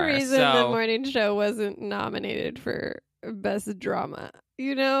 whatever. There's a reason the Morning Show wasn't nominated for Best Drama.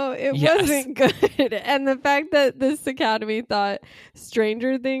 You know, it wasn't good. And the fact that this Academy thought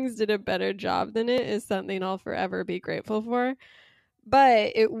Stranger Things did a better job than it is something I'll forever be grateful for.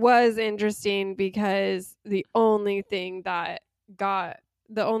 But it was interesting because the only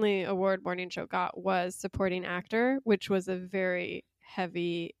award Morning Show got was supporting actor, which was a very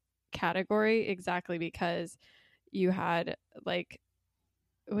heavy category, exactly because you had like,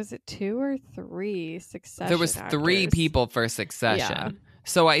 was it 2 or 3 Succession There was actors? 3 people for Succession. Yeah.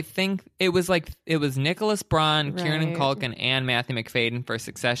 So I think it was Nicholas Braun, right. Kieran Culkin, and Matthew McFadyen for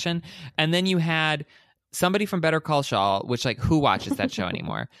Succession. And then you had somebody from Better Call Saul, which like, who watches that show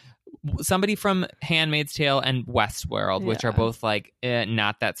anymore? Somebody from Handmaid's Tale and Westworld, which are both like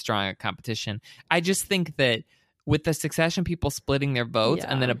not that strong a competition. I just think that with the Succession people splitting their votes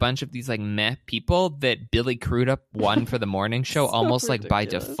and then a bunch of these like meh people, that Billy Crudup won for the Morning Show so almost ridiculous. Like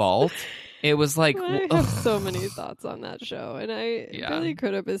by default. It was like, I have so many thoughts on that show, and Billy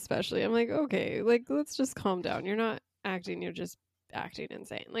Crudup especially. I'm like, okay, like let's just calm down. You're not acting, you're just acting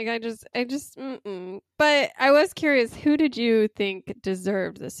insane. Like I just But I was curious, who did you think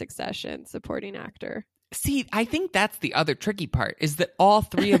deserved the Succession supporting actor? See, I think that's the other tricky part, is that all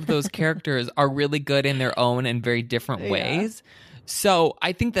 3 of those characters are really good in their own and very different ways. So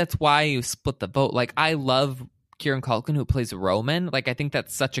I think that's why you split the vote. Like, I love Kieran Culkin, who plays Roman. Like, I think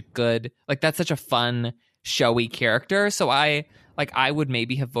that's such a fun, showy character. So I would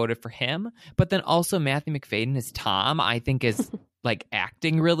maybe have voted for him. But then also Matthew McFadyen as Tom, I think is like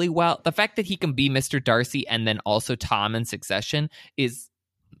acting really well. The fact that he can be Mr. Darcy and then also Tom in Succession is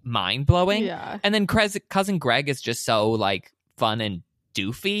mind-blowing. Yeah. And then cousin Greg is just so like fun and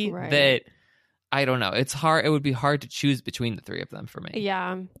doofy that I don't know. It's hard. It would be hard to choose between the 3 of them for me.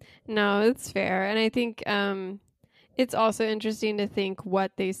 Yeah. No, it's fair. And I think it's also interesting to think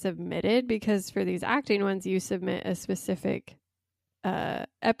what they submitted, because for these acting ones, you submit a specific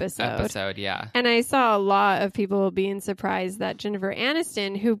episode. Yeah. And I saw a lot of people being surprised that Jennifer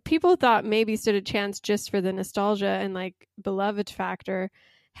Aniston, who people thought maybe stood a chance just for the nostalgia and like beloved factor,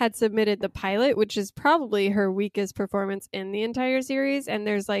 had submitted the pilot, which is probably her weakest performance in the entire series. And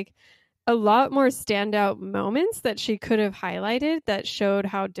there's like a lot more standout moments that she could have highlighted that showed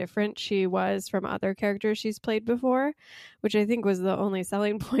how different she was from other characters she's played before, which I think was the only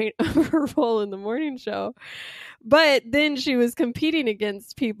selling point of her role in the Morning Show. But then she was competing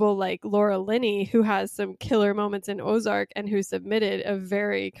against people like Laura Linney, who has some killer moments in Ozark and who submitted a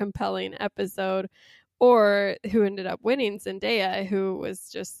very compelling episode, or who ended up winning, Zendaya, who was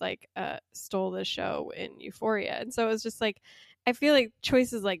just like stole the show in Euphoria. And so it was just like, I feel like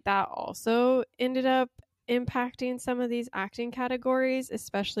choices like that also ended up impacting some of these acting categories,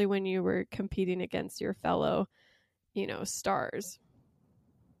 especially when you were competing against your fellow, stars.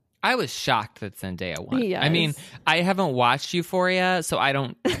 I was shocked that Zendaya won. Yes. I mean, I haven't watched Euphoria, so I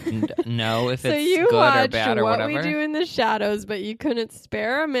don't know if it's you good or bad or whatever. What We Do in the Shadows, but you couldn't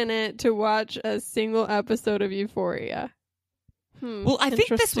spare a minute to watch a single episode of Euphoria. Well, I think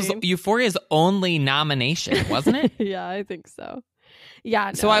this was Euphoria's only nomination, wasn't it? Yeah, I think so. Yeah,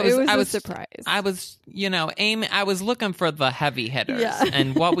 no, so I was surprised. I was, I was looking for the heavy hitters,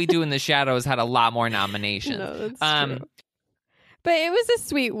 and What We Do in the Shadows had a lot more nominations. No, that's true. But it was a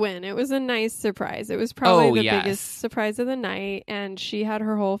sweet win. It was a nice surprise. It was probably the biggest surprise of the night, and she had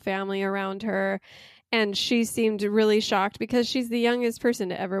her whole family around her, and she seemed really shocked because she's the youngest person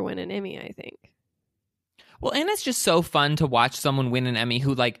to ever win an Emmy, I think. Well, and it's just so fun to watch someone win an Emmy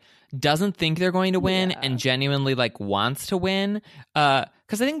who like doesn't think they're going to win and genuinely like wants to win.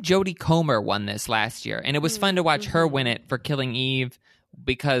 Because I think Jodie Comer won this last year, and it was fun to watch her win it for Killing Eve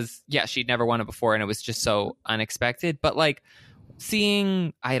because she'd never won it before, and it was just so unexpected. But like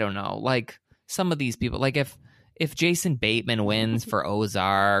seeing, I don't know, like some of these people, like if if Jason Bateman wins for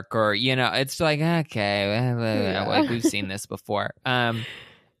Ozark, or, you know, it's like, okay, like we've seen this before.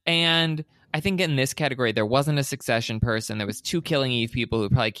 And I think in this category, there wasn't a Succession person. There was 2 Killing Eve people who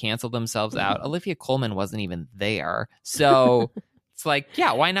probably canceled themselves out. Olivia Colman wasn't even there. So it's like,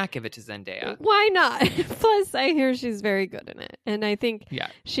 yeah, why not give it to Zendaya? Why not? Plus, I hear she's very good in it. And I think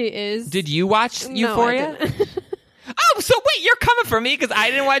she is. Did you watch Euphoria? No, I didn't. Oh, so wait, you're coming for me because I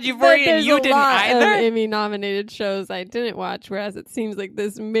didn't watch Euphoria and you didn't either? Of Emmy-nominated shows I didn't watch, whereas it seems like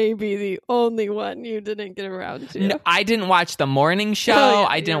this may be the only one you didn't get around to. No, I didn't watch The Morning Show. Oh, yeah,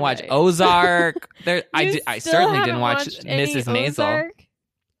 I didn't watch Ozark. I certainly didn't watch Mrs. Maisel.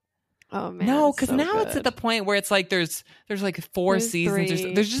 Oh man, no, because so now good. it's at the point where it's like there's like 4 There's seasons.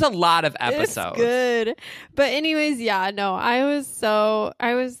 3. There's just a lot of episodes. It's good. But anyways, yeah, no, I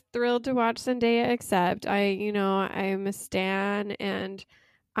was thrilled to watch Zendaya accept. I'm a stan, and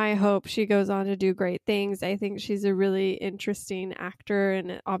I hope she goes on to do great things. I think she's a really interesting actor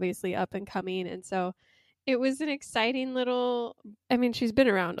and obviously up and coming. And so it was an exciting little, I mean, she's been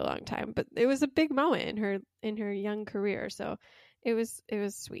around a long time, but it was a big moment in her young career. So it was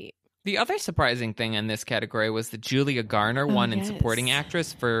sweet. The other surprising thing in this category was that Julia Garner won in supporting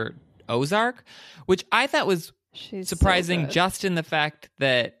actress for Ozark, which I thought was surprising, so just in the fact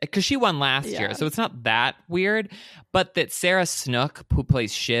that, because she won last year, so it's not that weird, but that Sarah Snook, who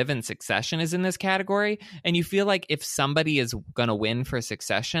plays Shiv in Succession, is in this category. And you feel like if somebody is going to win for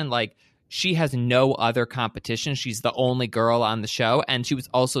Succession, like, she has no other competition. She's the only girl on the show. And she was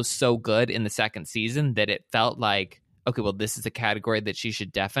also so good in the second season that it felt like, okay, well, this is a category that she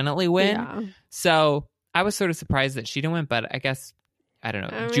should definitely win. Yeah. So I was sort of surprised that she didn't win, but I guess, I don't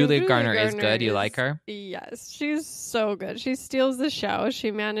know. I mean, Julia Garner is good. You like her? Yes, she's so good. She steals the show. She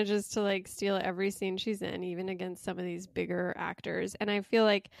manages to like steal every scene she's in, even against some of these bigger actors. And I feel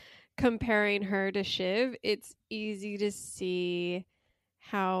like comparing her to Shiv, it's easy to see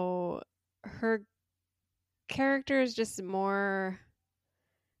how her character is just more,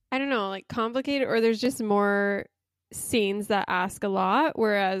 I don't know, like complicated, or there's just more scenes that ask a lot,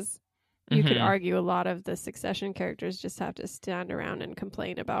 whereas you could argue a lot of the Succession characters just have to stand around and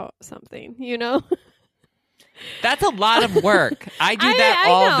complain about something, you know? That's a lot of work. I do that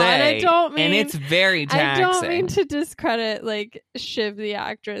all day, and it's very taxing. I don't mean to discredit like Shiv the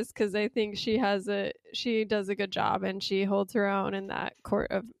actress, because I think she does a good job, and she holds her own in that court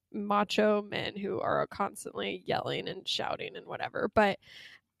of macho men who are constantly yelling and shouting and whatever. But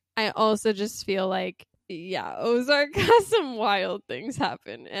I also just feel like, yeah, Ozark has some wild things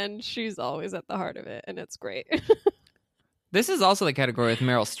happen, and she's always at the heart of it, and it's great. This is also the category with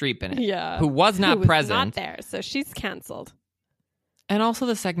Meryl Streep in it, yeah, who was not present, not there, so she's canceled. And also,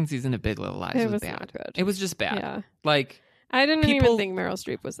 the second season of Big Little Lies was bad. Not good. It was just bad. Yeah, like I didn't even think Meryl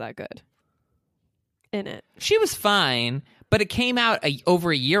Streep was that good in it. She was fine, but it came out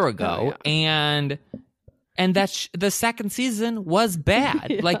over a year ago, and that the second season was bad.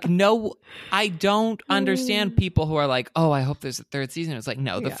 Yeah. Like, no, I don't understand people who are like, oh, I hope there's a third season. It's like,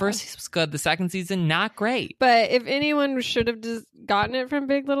 no, the first season was good. The second season, not great. But if anyone should have just gotten it from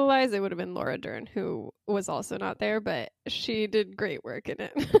Big Little Lies, it would have been Laura Dern, who was also not there, but she did great work in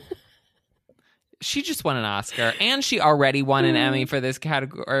it. She just won an Oscar, and she already won an Emmy for this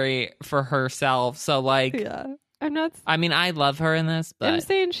category for herself. So, like, yeah. I mean, I love her in this, but I'm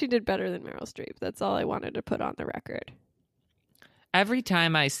saying she did better than Meryl Streep. That's all I wanted to put on the record. Every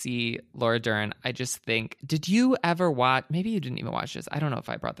time I see Laura Dern, I just think, did you ever watch, maybe you didn't even watch this, I don't know if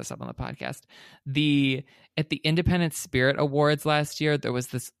I brought this up on the podcast, at the Independent Spirit Awards last year, there was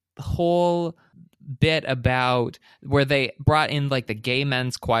this whole bit about where they brought in like the gay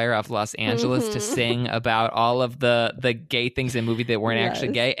men's choir of Los Angeles to sing about all of the gay things in the movie that weren't actually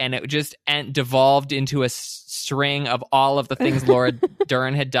gay, and it just devolved into a string of all of the things Laura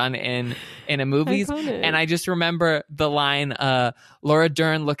Dern had done in a movies. Iconic. And I just remember the line, Laura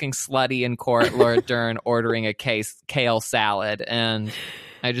Dern looking slutty in court, Laura Dern ordering a kale salad, and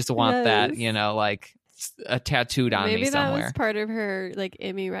I just want that, you know, like tattooed on me somewhere. Maybe that was part of her like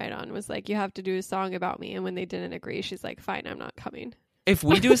Emmy write-on, was like, you have to do a song about me, and when they didn't agree, she's like, fine, I'm not coming. If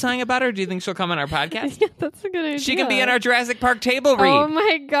we do a song about her, do you think she'll come on our podcast? Yeah, that's a good idea. She can be in our Jurassic Park table read. Oh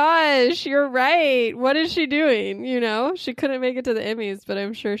my gosh, you're right. What is she doing? You know, she couldn't make it to the Emmys, but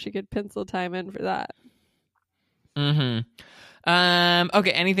I'm sure she could pencil time in for that.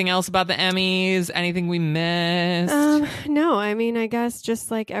 Okay, anything else about the Emmys? Anything we missed? No, I mean, I guess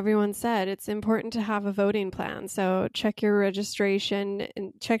just like everyone said, it's important to have a voting plan. So check your registration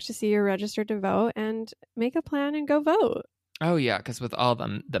and check to see you're registered to vote, and make a plan and go vote. Oh, yeah, because with all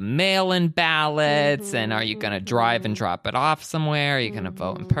the mail-in ballots, and are you going to drive and drop it off somewhere? Are you going to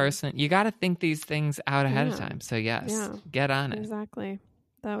vote in person? You got to think these things out ahead of time. So, yes, get on it. Exactly.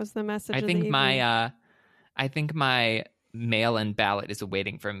 That was the message. I think my mail-in ballot is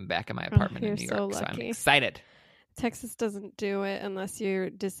waiting for me back in my apartment in New York, so I'm excited. Texas doesn't do it unless you're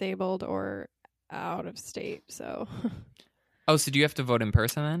disabled or out of state, so... Oh, so do you have to vote in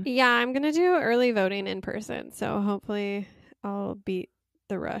person then? Yeah, I'm going to do early voting in person, so hopefully I'll beat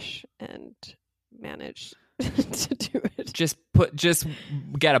the rush and manage to do it. Just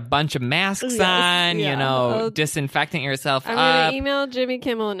get a bunch of masks on, disinfecting yourself I'm going to email Jimmy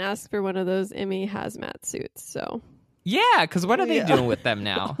Kimmel and ask for one of those Emmy hazmat suits, so... Yeah, because what are they doing with them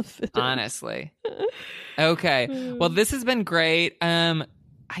now? Honestly. Okay. Well, this has been great.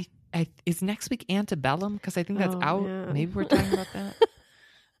 Is next week Antebellum? Because I think that's out. Man. Maybe we're talking about that.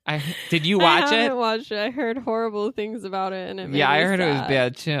 Did you watch it? I haven't watched it. I heard horrible things about it, and it made me I heard sad. it was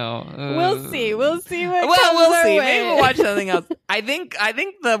bad too. We'll see. We'll see what. We'll see. Way. Maybe we'll watch something else. I think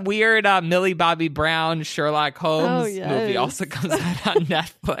the weird Millie Bobby Brown Sherlock Holmes movie also comes out on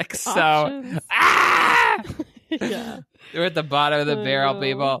Netflix. So yeah, we're at the bottom of the barrel,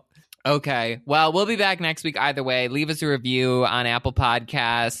 people. Okay. Well, we'll be back next week either way. Leave us a review on Apple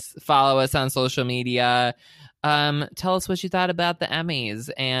Podcasts. Follow us on social media. Tell us what you thought about the Emmys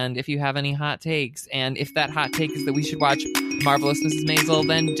and if you have any hot takes. And if that hot take is that we should watch Marvelous Mrs. Maisel,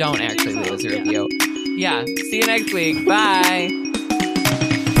 then don't actually leave us a review. Yeah. See you next week. Bye.